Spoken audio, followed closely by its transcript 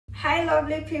Hi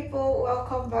lovely people,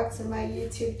 welcome back to my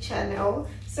YouTube channel.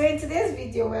 So in today's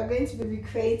video we're going to be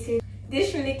recreating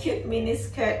this really cute mini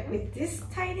skirt with this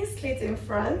tiny slit in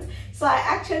front. So I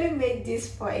actually made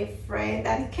this for a friend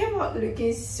and it came out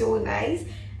looking so nice.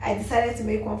 I decided to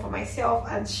make one for myself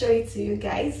and show it to you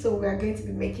guys, so we're going to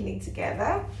be making it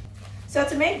together. So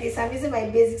to make this, I'm using my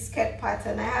basic skirt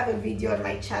pattern. I have a video on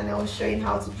my channel showing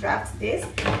how to draft this.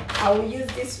 I will use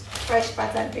this fresh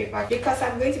pattern paper because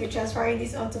I'm going to be transferring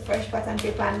this onto fresh pattern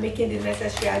paper and making the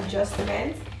necessary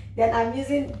adjustments. Then I'm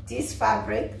using this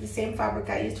fabric, the same fabric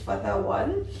I used for that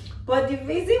one. But the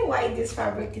reason why this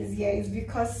fabric is here is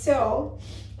because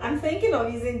I'm thinking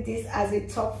of using this as a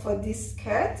top for this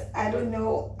skirt. I don't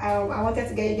know, I wanted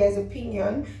to get you guys'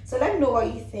 opinion, so let me know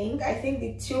what you think. I think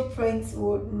the two prints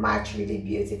would match really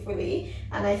beautifully,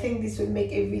 and I think this would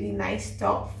make a really nice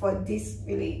top for this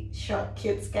really short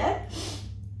cute skirt.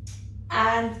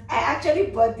 And I actually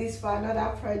bought this for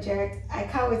another project. I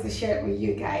can't wait to share it with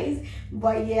you guys.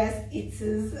 But yes, it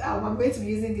is I'm going to be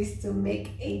using this to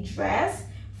make a dress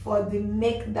for the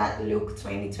Make That Look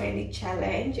 2020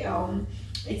 challenge.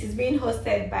 It is being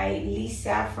hosted by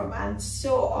Lisa from And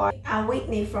So On and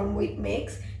Whitney from Whit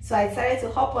Mix. So I decided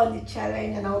to hop on the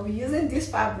challenge and I'll be using this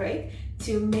fabric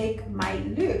to make my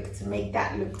look, to Make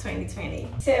That Look 2020.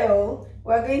 So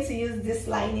we're going to use this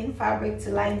lining fabric to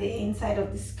line the inside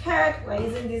of the skirt. We're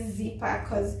using this zipper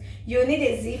because you need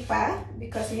a zipper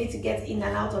because you need to get in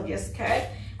and out of your skirt.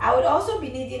 I would also be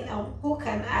needing hook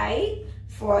and eye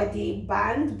for the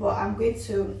band, but I'm going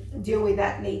to deal with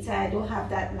that later. I don't have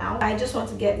that now. I just want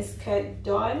to get the skirt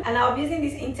done, and I'll be using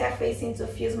this interfacing to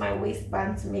fuse my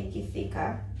waistband to make it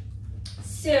thicker.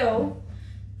 So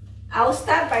I'll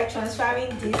start by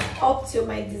transferring this up to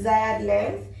my desired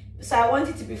length. So I want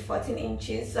it to be 14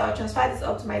 inches, so I'll transfer this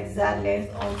up to my desired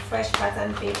length on fresh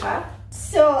pattern paper.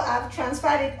 So I've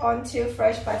transferred it onto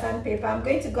fresh pattern paper. I'm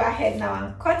going to go ahead now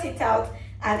and cut it out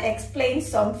and explain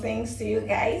some things to you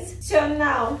guys. So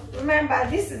now, remember,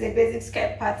 this is a basic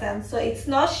skirt pattern, so it's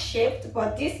not shaped,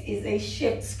 but this is a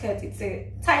shaped skirt. It's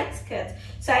a tight skirt,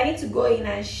 so I need to go in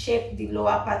and shape the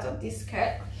lower part of this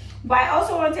skirt. But I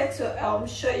also wanted to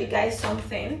show you guys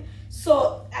something.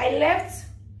 So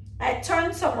I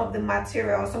turned some of the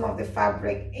material, some of the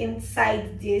fabric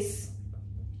inside this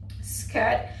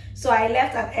skirt. So I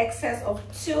left an excess of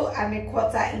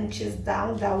 2¼ inches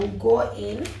down that will go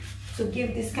in to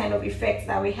give this kind of effect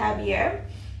that we have here.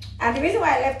 And the reason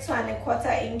why I left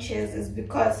 2¼ inches is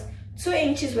because 2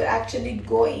 inches will actually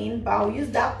go in, but I'll use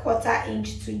that 1/4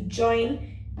 inch to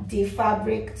join the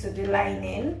fabric to the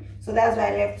lining. So that's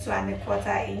why I left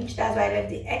 2¼ inch. That's why I left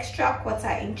the extra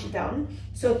 1/4 inch down.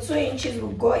 So 2 inches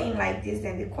will go in like this,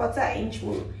 then the 1/4 inch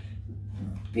will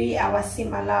be our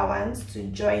seam allowance to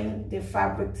join the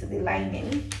fabric to the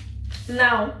lining.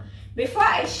 Now, before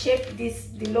I shape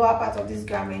the lower part of this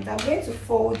garment, I'm going to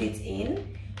fold it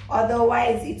in.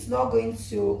 Otherwise, it's not going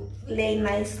to lay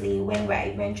nicely when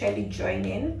we're eventually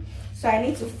joining. So I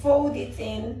need to fold it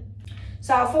in.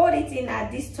 So I'll fold it in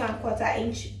at this 2¼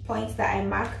 inch point that I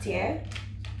marked here.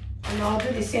 And I'll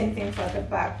do the same thing for the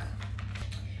back.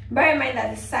 Bear in mind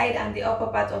that the side and the upper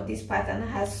part of this pattern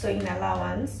has sewing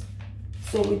allowance,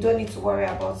 so we don't need to worry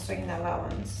about sewing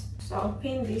allowance. So I'll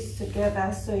pin this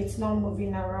together so it's not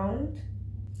moving around.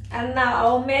 And now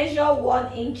I'll measure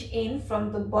 1 inch in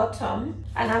from the bottom,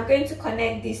 and I'm going to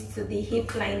connect this to the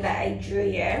hip line that I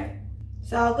drew here.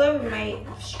 So I'll go with my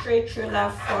straight ruler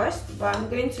first, but I'm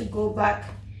going to go back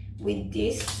with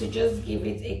this to just give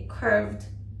it a curved,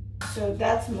 so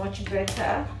that's much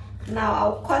better. Now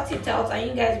I'll cut it out and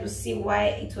you guys will see why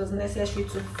it was necessary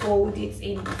to fold it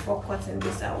in before cutting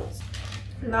this out.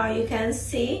 Now you can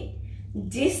see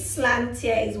this slant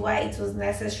here is why it was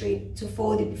necessary to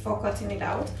fold it before cutting it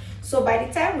out. So by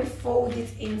the time we fold it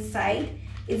inside,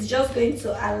 it's just going to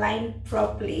align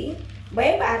properly. But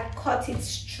if I had cut it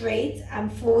straight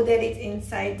and folded it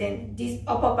inside, then this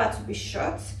upper part will be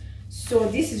short. So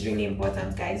this is really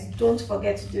important, guys. Don't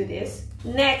forget to do this.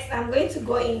 Next, I'm going to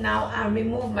go in now and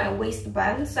remove my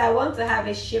waistband. So I want to have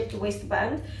a shaped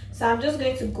waistband. So I'm just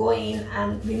going to go in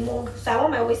and remove. So I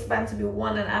want my waistband to be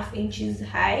 1½ inches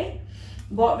high.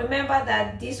 But remember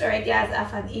that this already has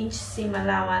 ½ inch seam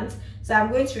allowance. So I'm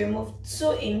going to remove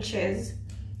 2 inches.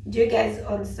 Do you guys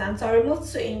understand? So I'll remove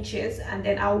 2 inches and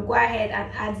then I'll go ahead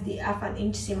and add the ½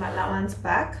 inch seam allowance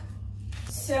back.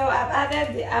 So I've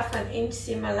added the ½ inch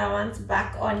seam allowance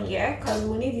back on here because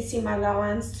we need the seam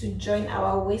allowance to join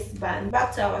our waistband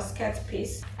back to our skirt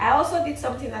piece. I also did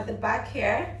something at the back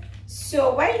here.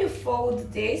 So when you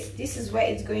fold this is where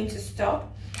it's going to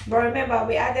stop. But remember,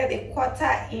 we added a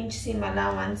 1/4 inch seam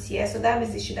allowance here, so that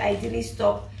means it should ideally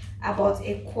stop about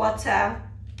a 1/4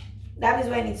 that is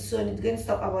when it's sewn, it's going to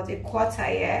stop about a quarter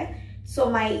here. So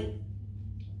my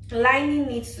lining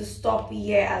needs to stop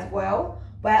here as well,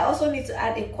 but I also need to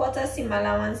add a quarter seam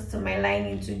allowance to my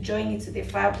lining to join it to the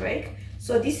fabric.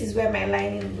 So this is where my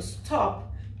lining will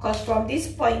stop, because from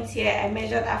this point here I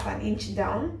measured half an inch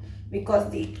down, because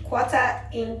the quarter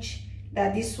inch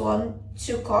that this one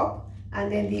took up,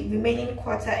 and then the remaining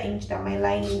quarter inch that my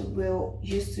lining will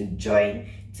use to join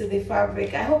to the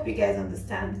fabric. I hope you guys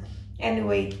understand.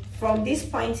 Anyway, from this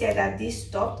point here that this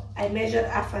stopped, I measured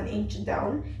half an inch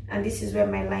down, and this is where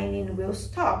my lining will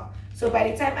stop. So by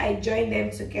the time I join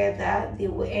them together, they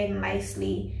will end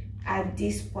nicely at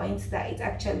this point that it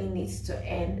actually needs to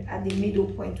end, at the middle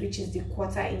point, which is the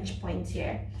quarter inch point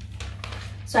here.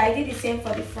 So I did the same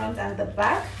for the front and the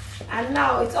back, and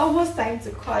now it's almost time to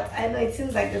cut. I know it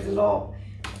seems like there's a lot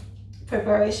of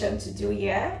preparation to do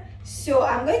here. So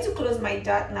I'm going to close my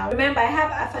dart now. Remember, I have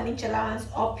half an inch allowance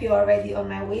up here already on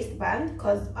my waistband,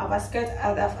 because our skirt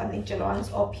has half an inch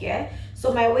allowance up here.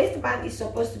 So my waistband is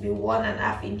supposed to be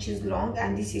 1.5 inches long,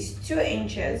 and this is 2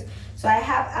 inches. So I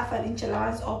have half an inch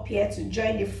allowance up here to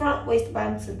join the front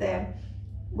waistband to the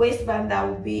waistband that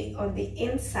will be on the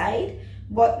inside.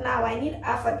 But now I need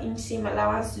half an inch seam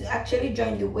allowance to actually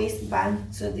join the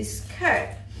waistband to the skirt.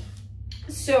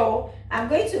 So I'm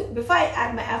going to, before I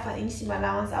add my half an inch seam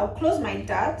allowance, I'll close my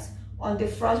dart on the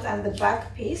front and the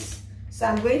back piece. So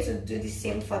I'm going to do the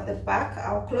same for the back.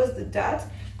 I'll close the dart,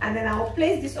 and then I'll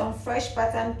place this on fresh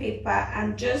pattern paper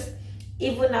and just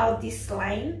even out this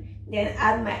line, then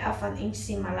add my half an inch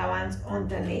seam allowance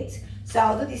underneath. So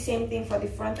I'll do the same thing for the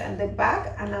front and the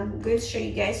back, and I'm going to show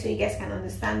you guys so you guys can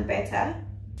understand better.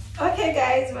 Okay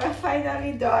guys, we're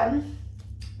finally done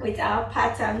with our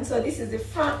pattern. So this is the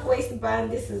front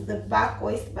waistband, this is the back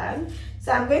waistband.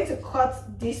 So I'm going to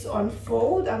cut this on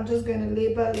fold. I'm just going to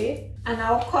label it, and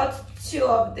I'll cut 2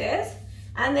 of this,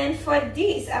 and then for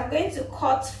this I'm going to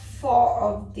cut 4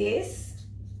 of this,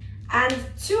 and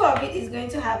 2 of it is going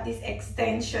to have this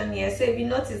extension here. So if you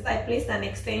notice, I placed an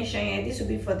extension here. This will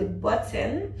be for the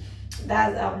button,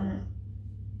 that's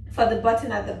for the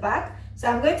button at the back. So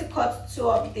I'm going to cut 2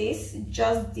 of this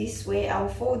just this way. I'll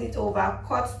fold it over,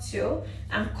 cut 2,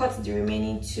 and cut the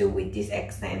remaining 2 with this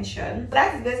extension.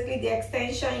 That's basically the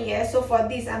extension here. So for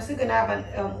this, I'm still gonna have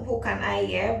an hook and eye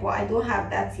here, but I don't have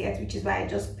that yet, which is why I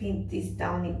just pinned this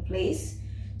down in place.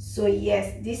 So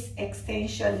yes, this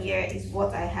extension here is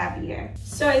what I have here.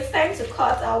 So it's time to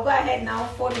cut. I'll go ahead now,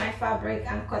 fold my fabric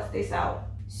and cut this out.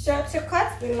 So to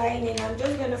cut the lining, I'm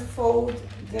just going to fold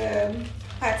the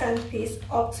pattern piece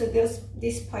up to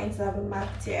this point that we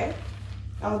marked here.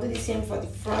 I'll do the same for the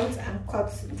front and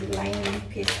cut the lining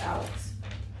piece out.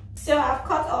 So I've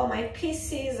cut all my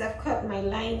pieces. I've cut my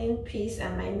lining piece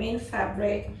and my main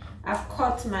fabric. I've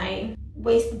cut my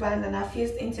waistband and I've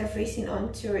used interfacing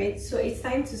onto it. So it's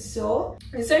time to sew.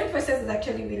 The sewing process is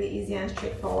actually really easy and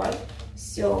straightforward.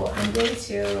 So I'm going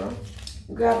to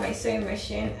grab my sewing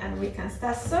machine and we can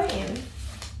start sewing.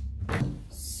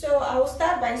 So I will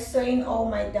start by sewing all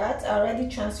my darts. I already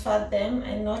transferred them,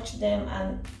 I notched them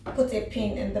and put a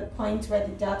pin in the point where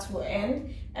the darts will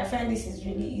end. I find this is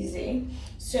really easy.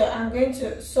 So I'm going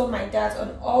to sew my darts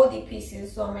on all the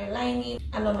pieces, so on my lining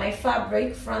and on my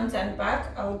fabric, front and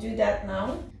back. I'll do that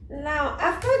now. Now,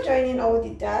 after joining all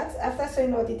the darts, after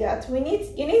sewing all the darts, you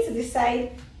need to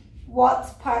decide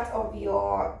what part of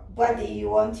your body you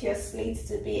want your slits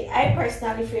to be. I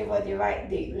personally favor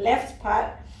the left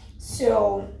part.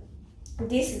 So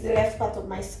this is the left part of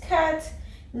my skirt.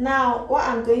 Now what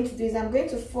I'm going to do is I'm going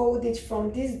to fold it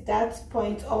from this dart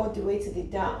point all the way to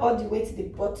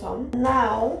the bottom.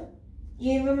 Now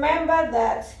you remember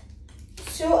that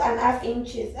 2.5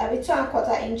 inches,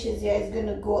 2.25 inches here is going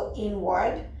to go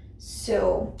inward.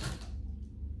 So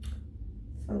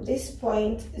from this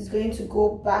point it's going to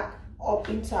go back up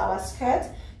into our skirt.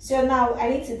 So now I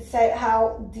need to decide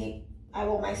how deep I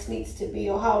want my slits to be,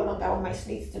 or how long I want my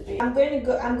slits to be. I'm going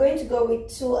to go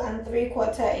with 2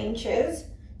 3/4 inches.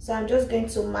 So I'm just going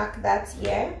to mark that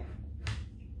here,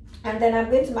 and then I'm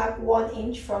going to mark 1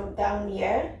 inch from down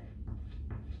here,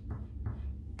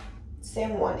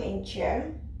 same 1 inch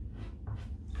here,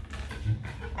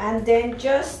 and then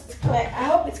just clear. I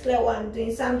hope it's clear what I'm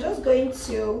doing. So I'm just going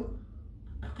to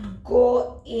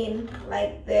go in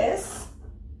like this,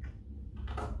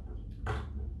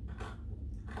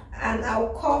 and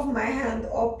I'll curve my hand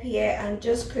up here and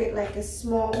just create like a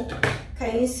small,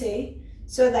 can you see,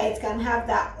 so that it can have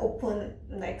that open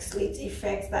like slit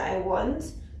effect that I want.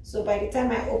 So by the time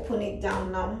I open it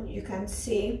down now, you can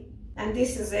see, and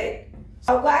this is it.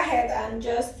 I'll go ahead and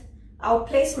I'll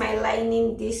place my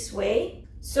lining this way.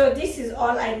 So this is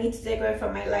all I need to take away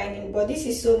from my lining, but this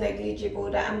is so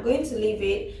negligible that I'm going to leave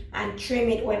it and trim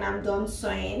it when I'm done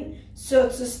sewing. So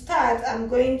to start, I'm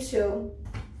going to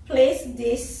place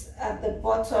this at the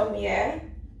bottom here.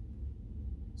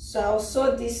 So I'll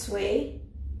sew this way,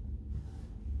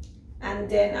 and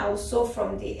then I'll sew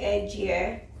from the edge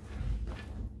here.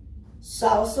 So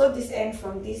I'll sew this end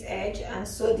from this edge and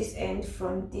sew this end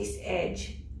from this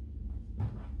edge.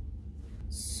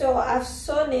 So I've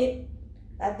sewn it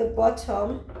at the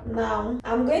bottom. Now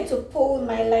I'm going to pull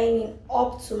my lining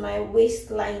up to my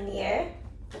waistline here.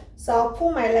 So I'll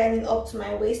pull my lining up to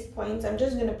my waist point. I'm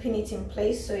just going to pin it in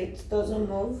place so it doesn't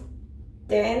move.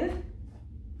 Then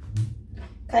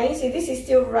can you see this is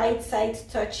still right side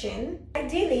touching?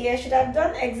 Ideally I should have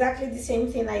done exactly the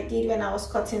same thing I did when I was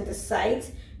cutting the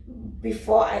sides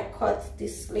before I cut the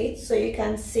slit. So you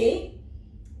can see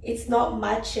it's not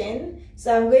matching,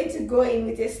 so I'm going to go in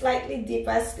with a slightly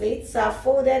deeper slit. So I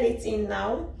folded it in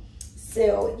now,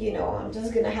 so you know I'm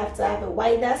just gonna have to have a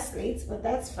wider slit, but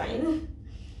that's fine.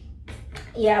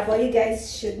 Yeah, but you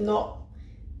guys should not,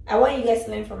 I want you guys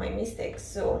to learn from my mistakes.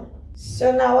 So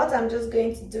now what I'm just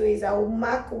going to do is I will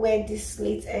mark where this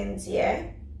slit ends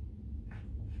here,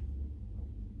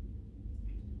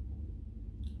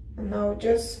 and I'll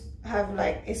just have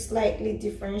like a slightly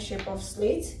different shape of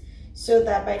slit, so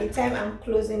that by the time I'm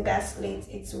closing that slit,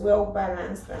 it's well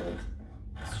balanced and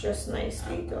it's just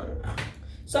nicely done.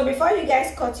 So before you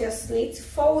guys cut your slit,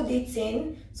 fold it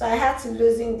in. So I had to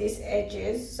loosen these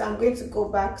edges, so I'm going to go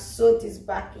back, sew this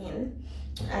back in,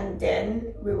 and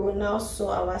then we will now sew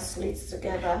our slits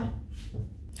together.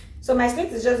 So my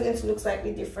slit is just going to look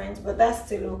slightly different, but that's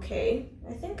still okay.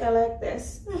 I think I like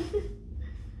this.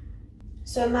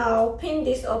 So now I'll pin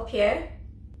this up here,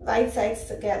 right sides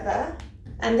together,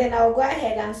 and then I'll go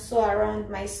ahead and sew around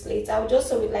my slit. I'll just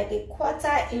sew with like a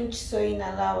 1/4 inch sewing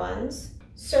allowance.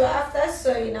 So after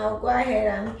sewing, I'll go ahead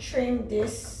and trim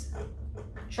this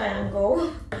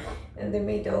triangle in the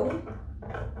middle.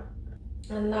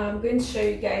 And now I'm going to show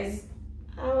you guys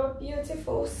our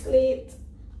beautiful slit.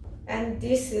 And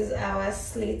this is our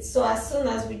slit. So as soon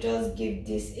as we just give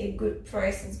this a good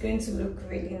press, it's going to look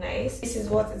really nice. This is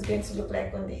what it's going to look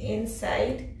like on the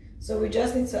inside. So we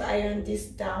just need to iron this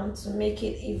down to make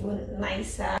it even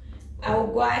nicer. I will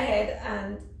go ahead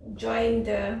and join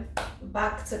the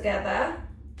back together.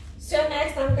 So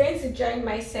next I'm going to join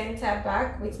my center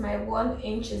back with my 1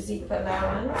 inch zip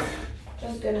allowance.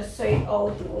 Just gonna sew it all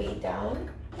the way down.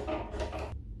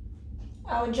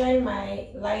 I'll join my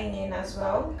lining as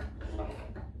well,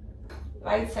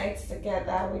 right sides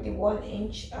together with the 1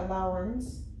 inch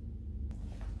allowance.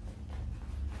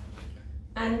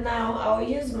 And now I'll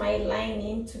use my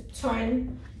lining to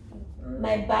turn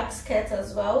my back skirt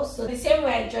as well. So the same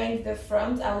way I joined the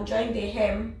front, I'll join the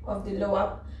hem of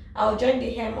the I'll join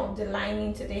the hem of the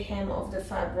lining to the hem of the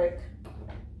fabric.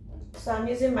 So I'm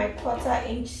using my 1/4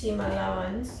 inch seam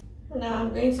allowance. Now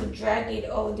I'm going to drag it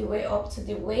all the way up to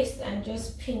the waist and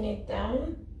just pin it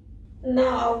down.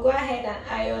 Now I'll go ahead and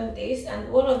iron this,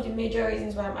 and one of the major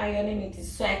reasons why I'm ironing it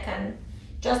is so I can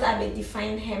just have a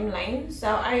defined hemline. So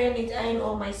I'll iron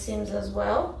all my seams as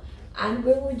well, and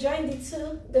we will join the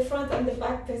two, the front and the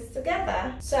back piece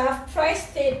together. So I've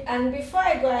pressed it, and before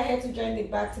I go ahead to join the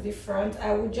back to the front,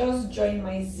 I will just join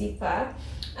my zipper.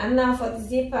 And now for the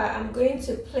zipper, I'm going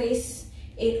to place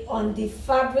it on the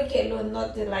fabric alone,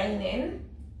 not the lining,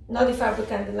 not the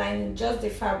fabric and the lining, just the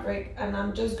fabric. And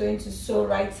I'm just going to sew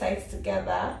right sides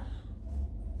together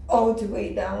all the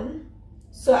way down.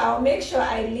 So I'll make sure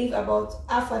I leave about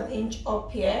 1/2 inch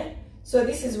up here. So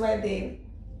this is where the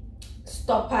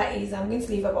stopper is. I'm going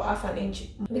to leave about 1/2 inch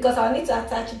because I'll need to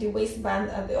attach the waistband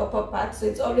at the upper part. So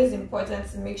it's always important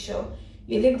to make sure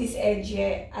you leave this edge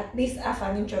here, at least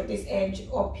 1/2 inch of this edge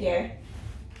up here.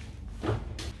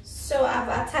 So I've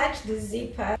attached the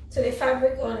zipper to the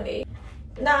fabric only.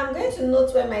 Now I'm going to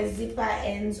note where my zipper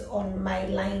ends on my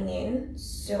lining,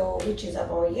 so which is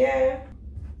about here.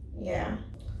 Yeah,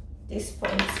 this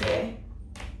point here.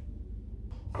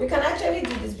 We can actually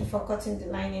do this before cutting the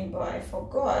lining, but I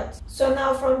forgot. So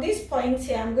now from this point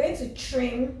here, I'm going to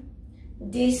trim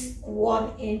this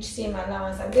 1 inch seam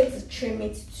allowance. I'm going to trim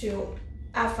it to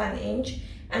 1/2 inch,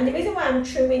 and the reason why I'm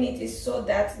trimming it is so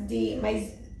that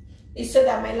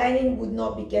my lining would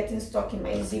not be getting stuck in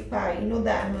my zipper. You know,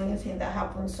 that annoying thing that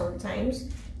happens sometimes.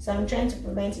 So I'm trying to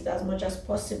prevent it as much as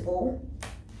possible.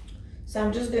 So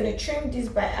I'm just going to trim this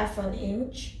by 1/2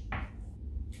 inch.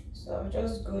 So I'm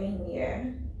just going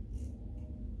here.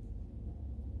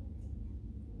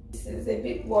 This is a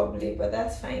bit wobbly, but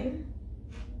that's fine.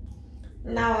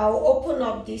 Now I'll open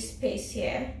up this space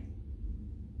here.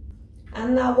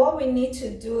 And now what we need to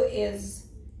do is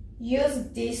use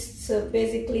this to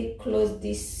basically close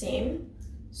this seam.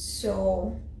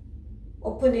 So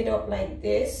open it up like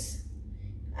this.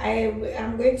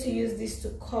 I'm going to use this to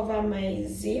cover my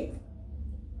zip.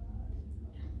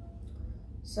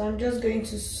 So I'm just going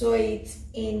to sew it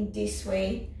in this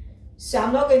way. So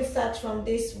I'm not going to start from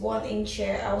this 1 inch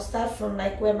here. I'll start from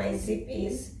like where my zip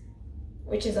is,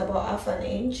 which is about ½ an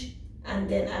inch, and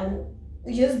then I'll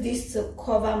use this to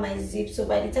cover my zip. So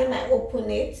by the time I open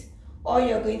it, all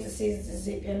you're going to see is the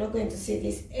zip. You're not going to see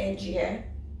this edge here.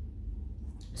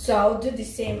 So I'll do the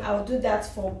same. I'll do that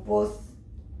for both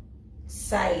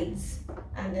sides,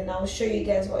 and then I'll show you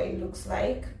guys what it looks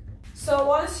like. So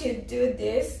once you do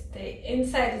this, the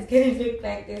inside is going to look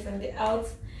like this, and the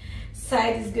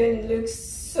outside is going to look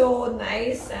so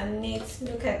nice and neat.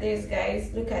 Look at this,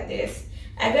 guys. Look at this.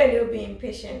 I got a little bit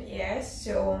impatient here,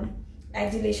 so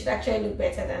ideally it should actually look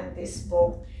better than this,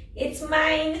 but it's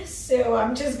mine, so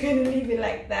I'm just going to leave it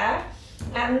like that.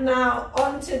 And now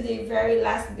on to the very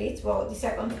last bit, well, the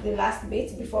second to the last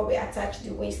bit before we attach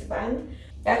the waistband.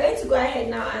 We're going to go ahead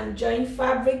now and join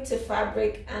fabric to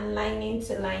fabric and lining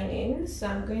to lining. So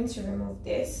I'm going to remove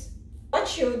this.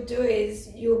 What you'll do is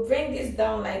you'll bring this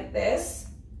down like this,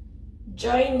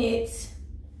 join it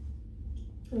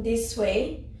this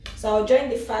way. So I'll join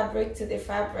the fabric to the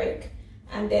fabric,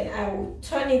 and then I will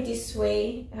turn it this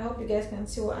way. I hope you guys can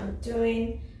see what I'm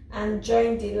doing, and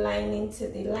join the lining to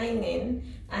the lining.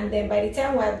 And then by the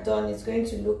time we're done, it's going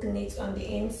to look neat on the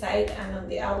inside and on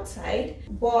the outside.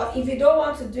 But if you don't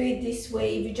want to do it this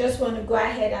way, if you just want to go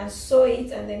ahead and sew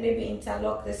it and then maybe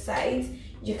interlock the sides,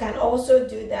 you can also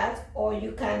do that. Or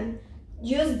you can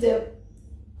use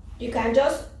you can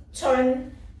just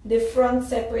turn the front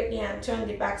separately and turn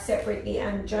the back separately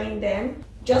and join them,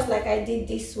 just like I did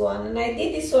this one. And I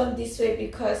did this one this way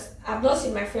because I've not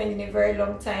seen my friend in a very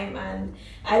long time, and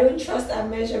I don't trust her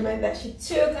measurement that she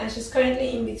took, and she's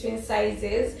currently in between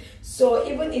sizes. So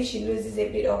even if she loses a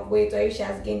bit of weight, or if she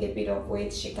has gained a bit of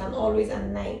weight, she can always,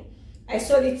 and I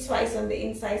sewed it twice on the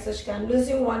inside, so she can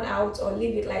loosen one out or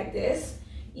leave it like this.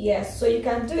 Yes, so you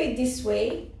can do it this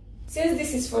way. Since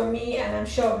this is for me and I'm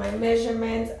sure of my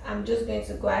measurement, I'm just going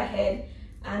to go ahead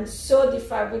and sew the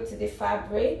fabric to the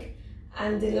fabric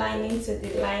and the lining to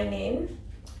the lining,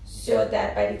 so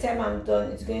that by the time I'm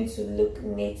done, it's going to look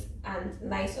neat and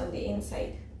nice on the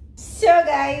inside. So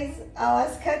guys, our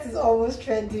skirt is almost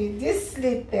ready. This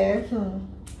slit there,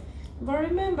 but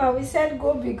remember we said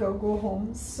go big or go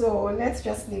home, so let's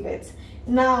just leave it.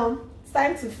 Now it's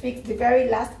time to fix the very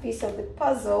last piece of the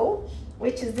puzzle,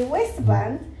 which is the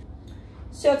waistband.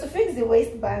 So to fix the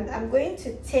waistband, I'm going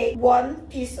to take one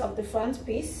piece of the front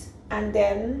piece and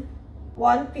then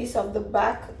one piece of the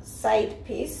back side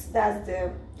piece, that's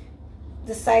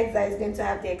the side that is going to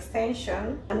have the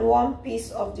extension, and one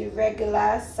piece of the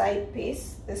regular side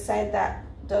piece, the side that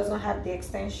doesn't have the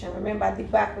extension. Remember at the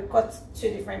back we cut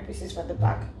 2 different pieces for the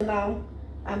back. Now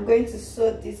I'm going to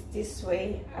sew this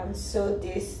way and sew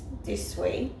this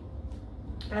way,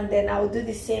 and then I'll do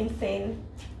the same thing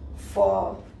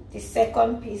for the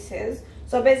second pieces.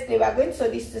 So basically we're going to sew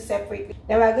these 2 separately,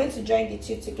 then we're going to join the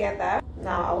 2 together.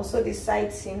 Now I'll sew the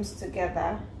side seams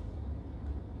together.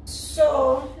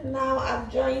 So now I've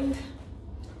joined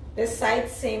the side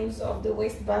seams of the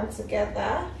waistband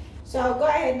together. So I'll go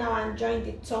ahead now and join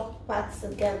the top part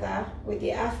together with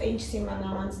the ½ inch seam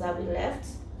allowance that we left.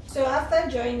 So after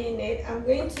joining it, I'm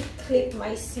going to clip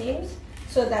my seams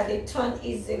so that they turn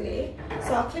easily.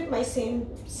 So I'll clip my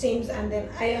seams and then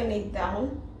iron it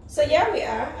down. So here we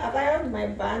are, I've ironed my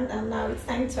band, and now it's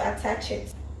time to attach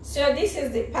it. So this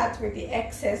is the part with the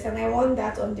excess, and I want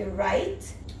that on the right.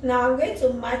 Now I'm going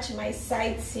to match my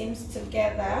side seams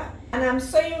together, and I'm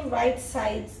sewing right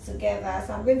sides together.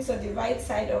 So I'm going to sew the right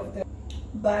side of the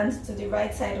band to the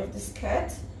right side of the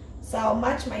skirt. So I'll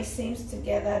match my seams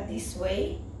together this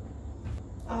way.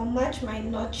 I'll match my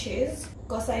notches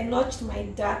because I notched my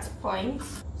dart point.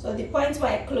 So the point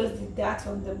where I closed the dart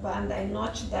on the band, I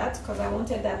notched that because I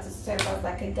wanted that to serve as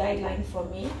like a guideline for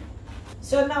me.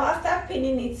 So now after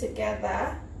pinning it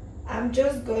together, I'm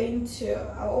just going to,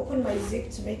 I'll open my zip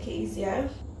to make it easier.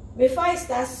 Before I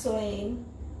start sewing,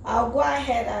 I'll go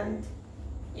ahead and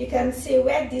you can see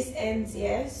where this ends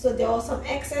here. So there was some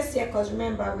excess here because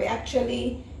remember we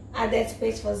actually added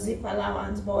space for zip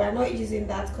allowance, but we're not using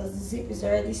that because the zip is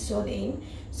already sewn in.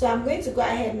 So I'm going to go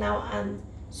ahead now and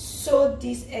sew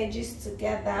these edges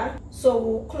together. So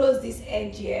we'll close this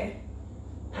edge here,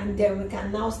 and then we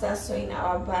can now start sewing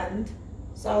our band.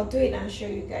 So I'll do it and show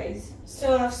you guys.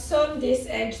 So I've sewn this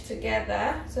edge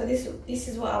together. So this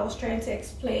is what I was trying to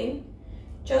explain.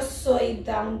 Just sew it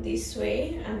down this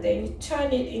way, and then you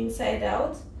turn it inside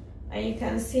out and you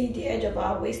can see the edge of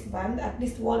our waistband. At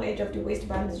least one edge of the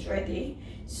waistband is ready.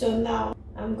 So now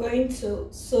I'm going to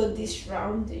sew this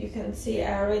round. You can see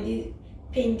I already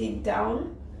pinned it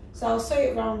down, so I'll sew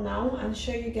it round now and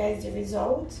show you guys the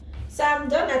result. So I'm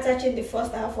done attaching the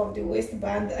first half of the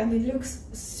waistband and it looks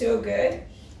so good.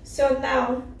 So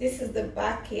now this is the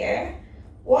back here.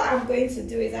 What I'm going to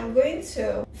do is I'm going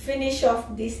to finish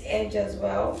off this edge as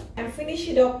well and finish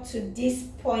it up to this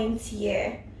point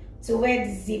here, to where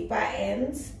the zipper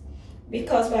ends,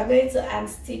 because we're going to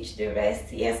unstitch the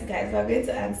rest. Yes guys, we're going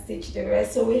to unstitch the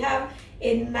rest, so we have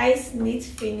a nice neat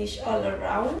finish all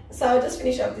around. So I'll just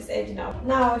finish off this edge now.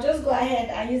 Now I'll just go ahead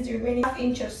and use the remaining ½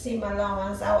 inch of seam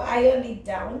allowance. I'll iron it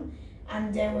down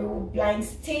and then we will blind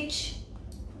stitch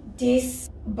this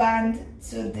band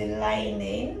to the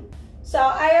lining. So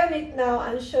I'll iron it now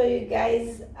and show you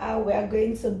guys how we are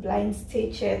going to blind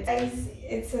stitch it. Guys,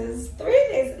 it is 3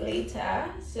 days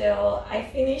later, so I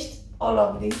finished all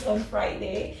of this on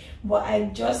Friday, but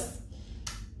I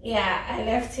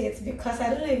left it because I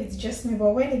don't know if it's just me,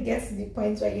 but when it gets to the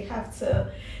point where you have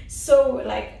to sew,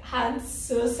 like hand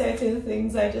sew certain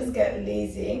things, I just get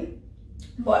lazy.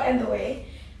 But anyway,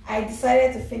 I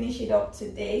decided to finish it up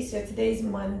today. So today is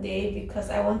Monday because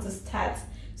I want to start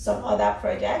some other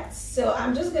projects. So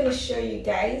I'm just going to show you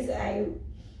guys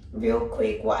real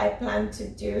quick what I plan to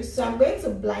do. So I'm going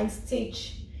to blind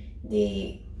stitch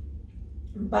the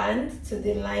band to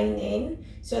the lining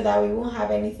so that we won't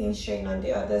have anything showing on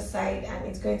the other side, and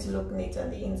it's going to look neat on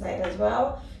the inside as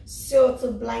well. So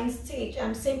to blind stitch,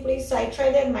 I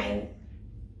threaded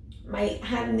my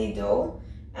hand needle,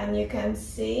 and you can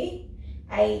see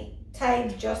I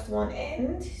tied just one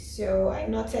end. So I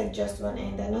knotted just one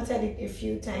end. I knotted it a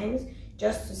few times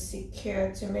just to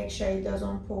secure, to make sure it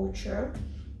doesn't pull through,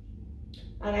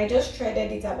 and I just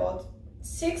threaded it about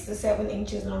 6 to 7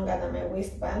 inches longer than my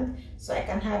waistband, so I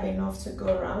can have enough to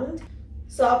go around.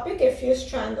 So I'll pick a few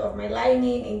strands of my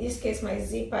lining, in this case my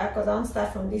zipper, because I want to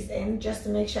start from this end just to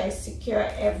make sure I secure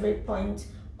every point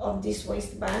of this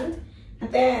waistband.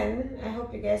 And then I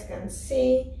hope you guys can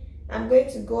see, I'm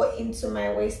going to go into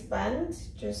my waistband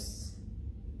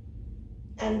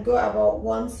and go about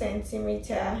 1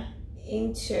 centimeter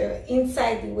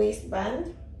inside the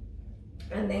waistband,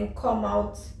 and then come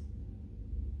out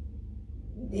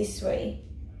this way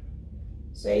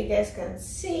so you guys can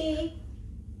see.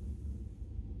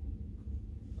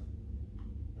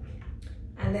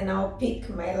 And then I'll pick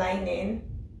my lining,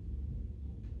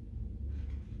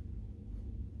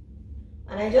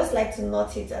 and I just like to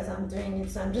knot it as I'm doing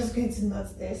it, so I'm just going to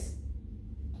knot this,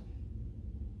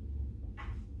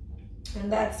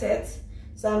 and that's it.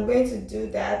 So I'm going to do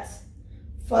that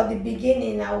for the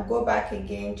beginning. I'll go back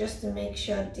again just to make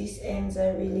sure these ends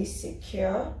are really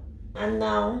secure. And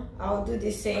now I'll do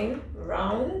the same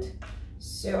round.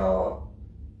 So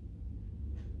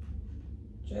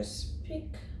just pick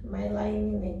my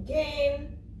lining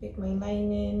again, pick my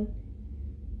lining,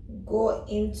 go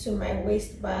into my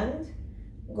waistband,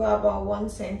 go about 1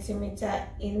 centimeter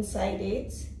inside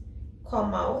it,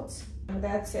 come out, and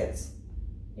that's it.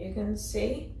 You can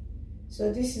see.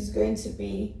 So this is going to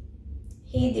be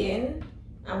hidden,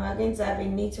 and we're going to have a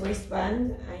neat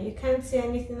waistband, and you can't see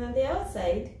anything on the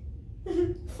outside.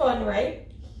 Fun,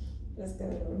 right? Just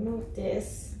gonna remove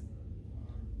this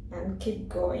and keep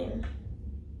going.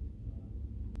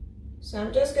 So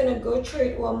I'm just gonna go through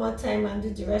it one more time and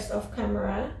do the rest off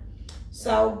camera.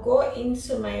 So I'll go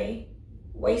into my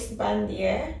waistband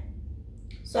here.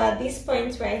 So at this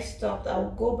point where I stopped,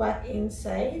 I'll go back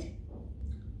inside,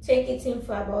 take it in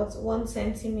for about 1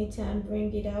 centimeter and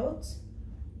bring it out,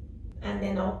 and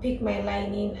then I'll pick my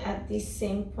lining at this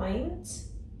same point.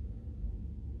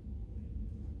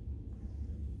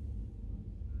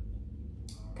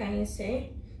 Can you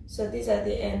see? So these are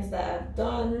the ends that I've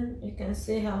done. You can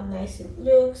see how nice it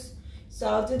looks. So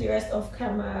I'll do the rest off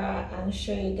camera and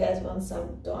show you guys once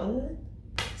I'm done.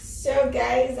 So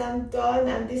guys, I'm done,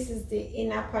 and this is the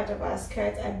inner part of our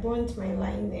skirt. I burnt my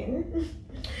lining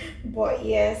but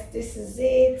yes, this is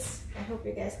it. I hope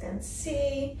you guys can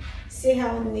see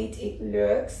how neat it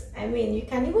looks. I mean, you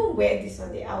can even wear this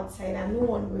on the outside and no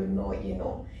one will know, you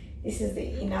know, this is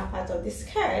the inner part of the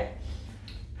skirt.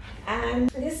 And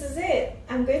this is it.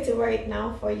 I'm going to wear it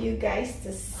now for you guys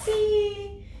to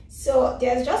see. So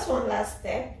there's just one last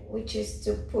step, which is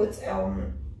to put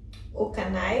hook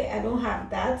and eye. I don't have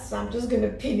that, so I'm just going to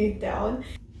pin it down.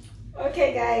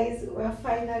 Okay guys, we're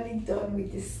finally done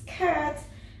with the skirt,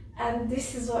 and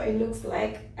this is what it looks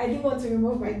like. I didn't want to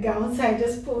remove my gown, so I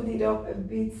just pulled it up a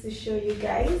bit to show you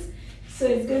guys. So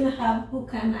it's going to have hook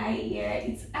and eye here.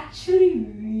 It's actually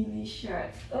really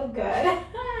short. Oh god.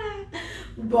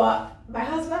 but my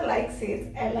husband likes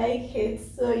it, I like it,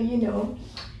 so you know.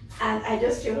 And I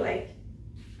just feel like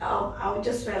I would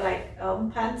just wear like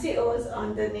pantyhose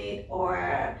underneath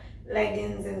or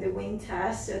leggings in the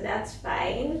winter, so that's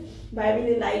fine. But I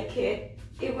really like it,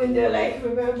 even though, like,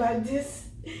 remember, this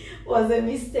was a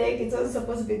mistake. It wasn't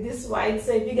supposed to be this wide.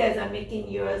 So if you guys are making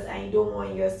yours and you don't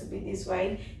want yours to be this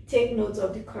wide, take note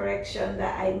of the correction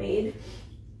that I made.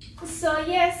 So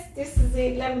yes, this is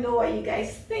it. Let me know what you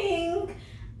guys think.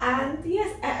 And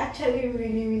yes, I actually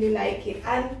really like it.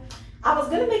 And I was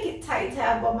gonna make it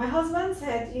tighter, but my husband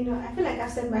said, you know, I feel like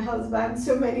I've said my husband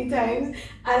so many times,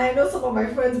 and I know some of my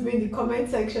friends will be in the comment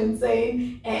section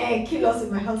saying, kill us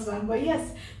with my husband. But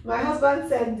yes, my husband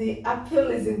said the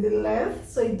appeal is in the length,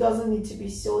 so it doesn't need to be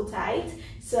so tight.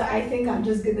 So I think I'm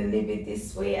just gonna leave it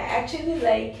this way. I actually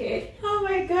like it. Oh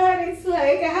my god, it's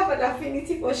like I have an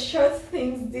affinity for short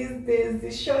things these days. The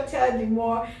shorter, the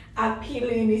more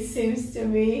appealing it seems to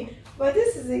me. But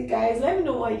this is it, guys. Let me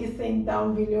know what you think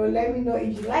down below. Let me know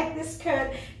if you like this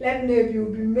skirt. Let me know if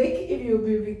you'll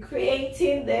be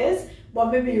recreating this,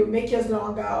 but maybe you'll make yours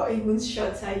longer or even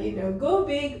shorter, you know. Go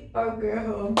big or go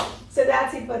home. So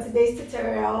that's it for today's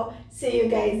tutorial. See you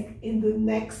guys in the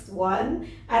next one.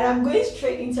 And I'm going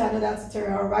straight into another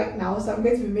tutorial right now. So I'm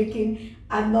going to be making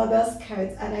another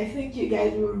skirt, and I think you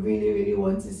guys will really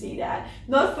want to see that.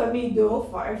 Not for me though,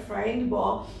 for a friend,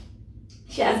 but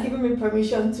she has given me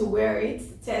permission to wear it,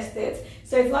 test it.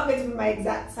 So it's not going to be my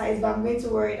exact size, but I'm going to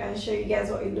wear it and show you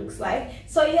guys what it looks like.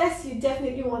 So yes, you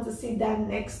definitely want to see that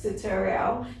next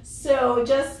tutorial. So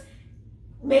just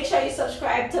make sure you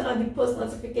subscribe, turn on the post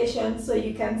notifications so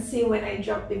you can see when I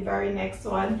drop the very next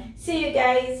one. See you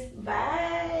guys.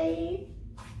 Bye.